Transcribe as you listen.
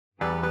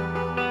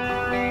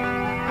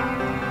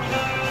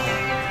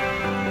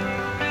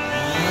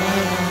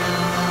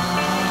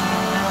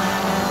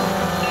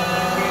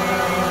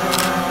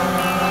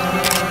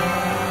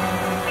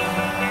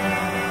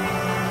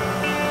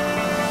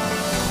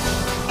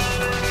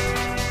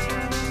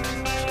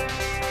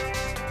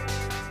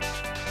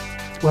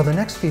Well, the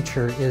next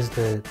feature is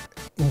the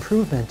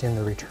improvement in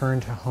the return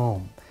to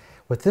home.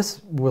 What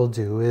this will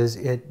do is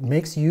it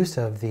makes use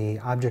of the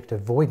object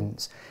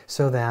avoidance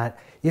so that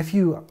if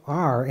you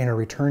are in a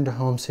return to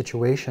home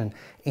situation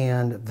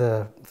and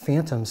the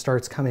Phantom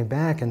starts coming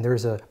back and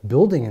there's a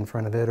building in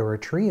front of it or a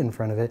tree in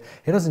front of it,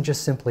 it doesn't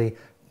just simply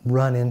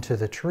run into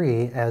the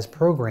tree as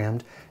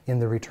programmed in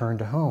the return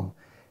to home.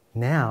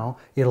 Now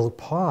it'll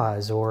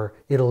pause or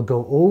it'll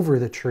go over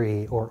the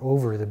tree or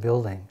over the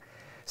building.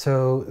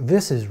 So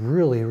this is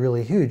really,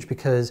 really huge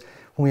because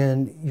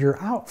when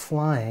you're out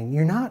flying,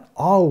 you're not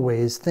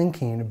always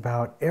thinking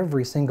about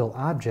every single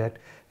object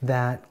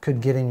that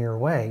could get in your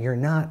way. You're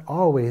not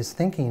always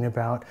thinking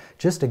about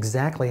just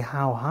exactly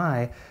how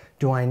high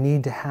do I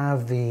need to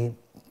have the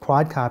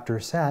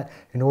quadcopter set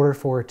in order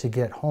for it to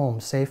get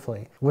home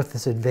safely. With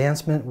this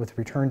advancement with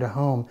return to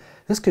home,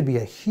 this could be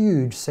a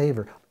huge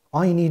saver.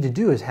 All you need to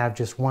do is have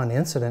just one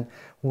incident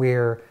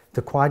where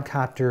the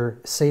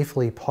quadcopter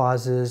safely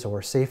pauses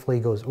or safely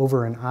goes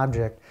over an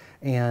object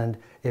and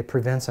it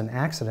prevents an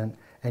accident,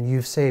 and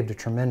you've saved a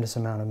tremendous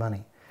amount of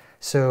money.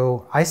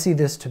 So I see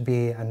this to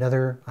be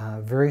another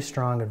very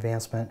strong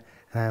advancement,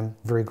 and I'm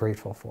very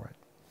grateful for it.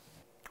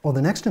 Well,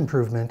 the next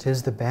improvement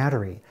is the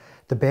battery.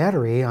 The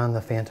battery on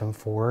the Phantom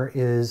 4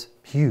 is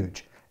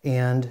huge,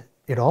 and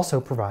it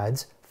also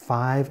provides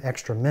 5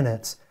 extra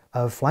minutes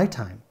of flight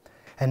time.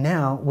 And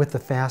now, with the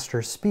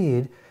faster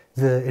speed,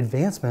 the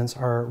advancements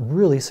are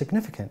really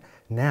significant.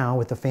 Now,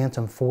 with the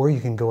Phantom 4, you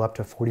can go up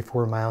to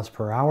 44 miles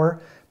per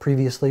hour.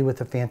 Previously, with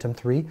the Phantom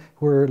 3,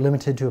 we're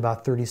limited to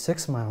about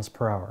 36 miles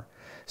per hour.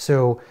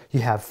 So you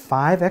have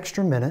 5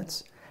 extra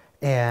minutes,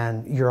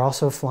 and you're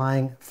also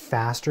flying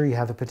faster. You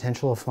have the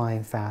potential of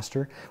flying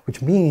faster,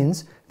 which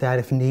means that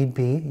if need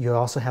be, you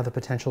also have the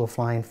potential of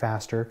flying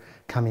faster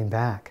coming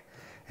back.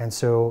 And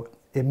so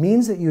it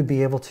means that you'd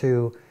be able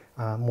to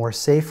more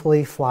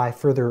safely fly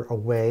further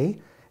away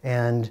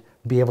and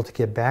be able to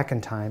get back in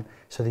time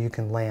so that you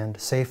can land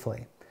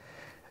safely.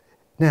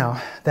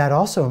 Now, that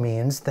also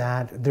means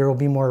that there will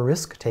be more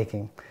risk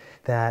taking,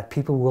 that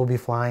people will be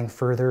flying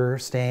further,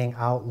 staying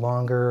out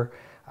longer.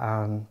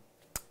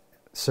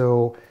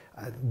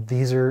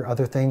 These are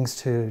other things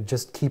to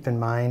just keep in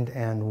mind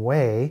and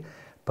weigh,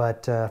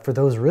 but for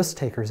those risk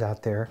takers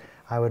out there,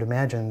 I would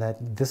imagine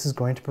that this is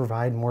going to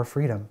provide more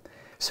freedom.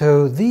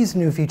 So these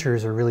new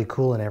features are really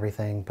cool and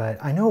everything,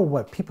 but I know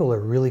what people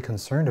are really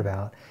concerned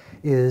about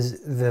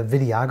is the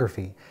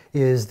videography,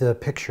 is the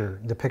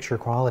picture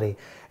quality.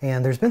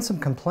 And there's been some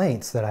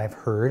complaints that I've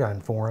heard on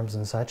forums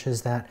and such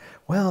is that,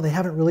 well, they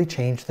haven't really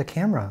changed the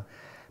camera.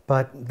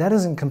 But that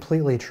isn't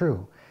completely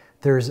true.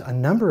 There's a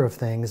number of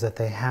things that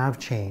they have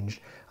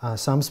changed,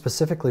 some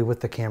specifically with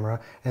the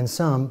camera and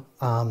some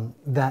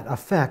that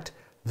affect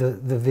the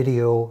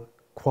video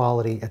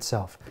quality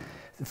itself.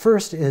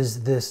 First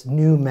is this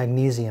new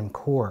magnesium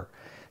core.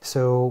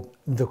 So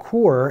the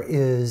core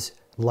is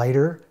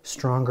lighter,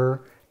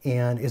 stronger,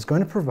 and is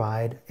going to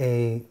provide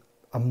a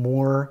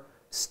more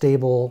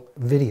stable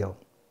video.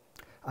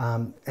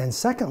 And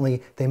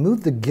secondly, they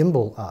moved the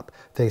gimbal up.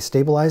 They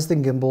stabilized the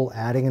gimbal,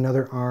 adding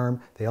another arm.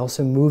 They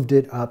also moved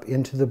it up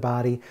into the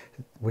body,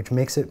 which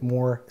makes it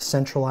more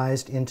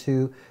centralized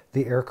into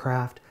the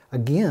aircraft,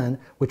 again,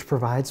 which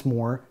provides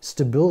more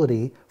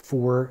stability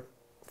for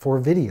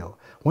video.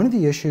 One of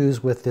the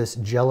issues with this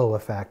jello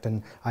effect,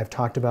 and I've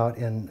talked about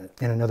in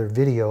another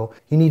video,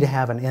 you need to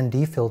have an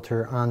ND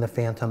filter on the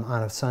Phantom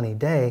on a sunny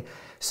day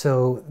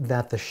so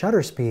that the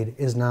shutter speed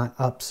is not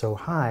up so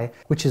high,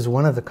 which is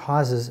one of the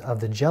causes of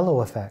the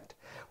jello effect.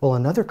 Well,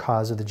 another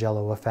cause of the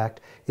jello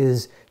effect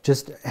is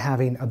just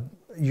having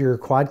your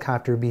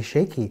quadcopter be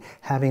shaky,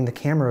 having the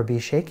camera be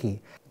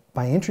shaky.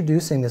 By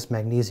introducing this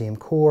magnesium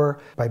core,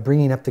 by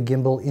bringing up the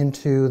gimbal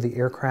into the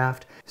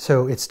aircraft,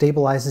 so it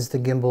stabilizes the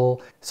gimbal,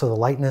 so the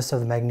lightness of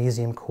the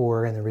magnesium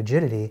core and the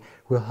rigidity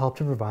will help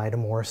to provide a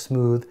more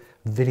smooth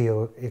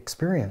video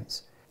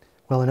experience.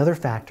 Well, another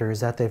factor is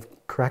that they've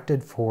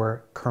corrected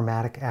for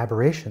chromatic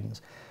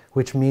aberrations,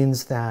 which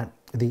means that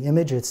the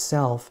image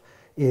itself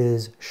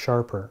is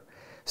sharper.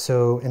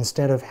 So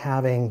instead of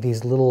having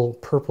these little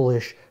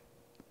purplish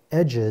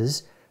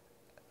edges,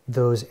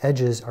 those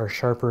edges are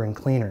sharper and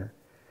cleaner.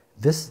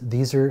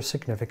 These are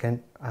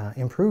significant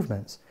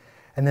improvements.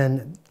 And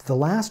then the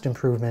last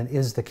improvement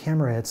is the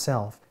camera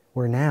itself,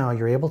 where now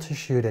you're able to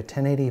shoot at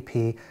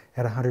 1080p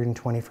at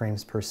 120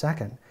 frames per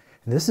second.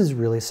 And this is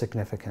really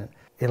significant.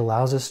 It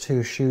allows us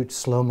to shoot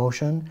slow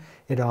motion.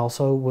 It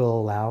also will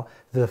allow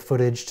the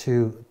footage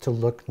to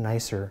look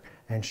nicer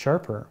and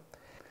sharper.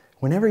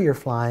 Whenever you're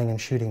flying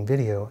and shooting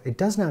video, it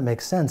does not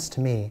make sense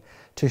to me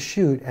to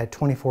shoot at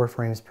 24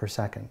 frames per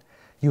second.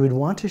 You would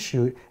want to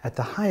shoot at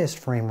the highest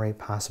frame rate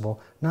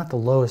possible, not the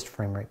lowest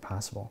frame rate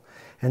possible.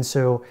 And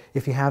so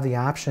if you have the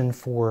option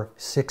for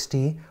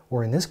 60,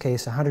 or in this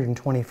case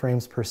 120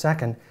 frames per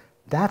second,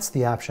 that's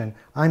the option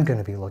I'm going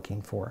to be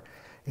looking for.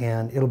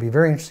 And it'll be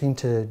very interesting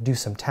to do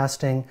some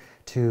testing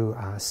to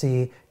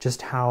see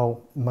just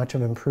how much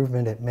of an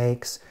improvement it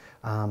makes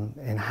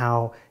and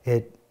how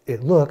it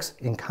looks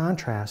in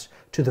contrast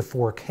to the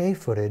 4K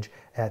footage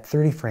at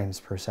 30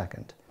 frames per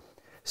second.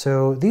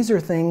 So these are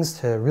things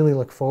to really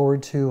look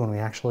forward to when we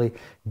actually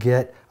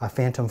get a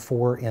Phantom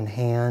 4 in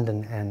hand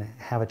and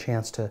have a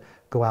chance to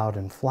go out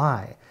and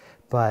fly.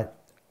 But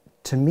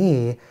to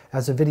me,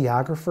 as a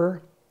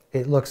videographer,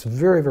 it looks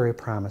very, very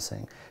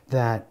promising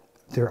that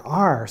there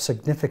are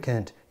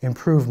significant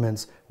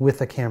improvements with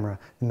the camera.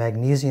 The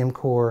magnesium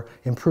core,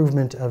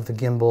 improvement of the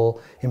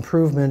gimbal,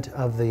 improvement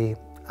of the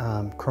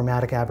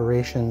chromatic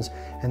aberrations,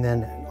 and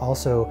then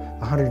also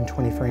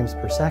 120 frames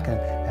per second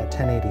at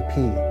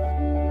 1080p.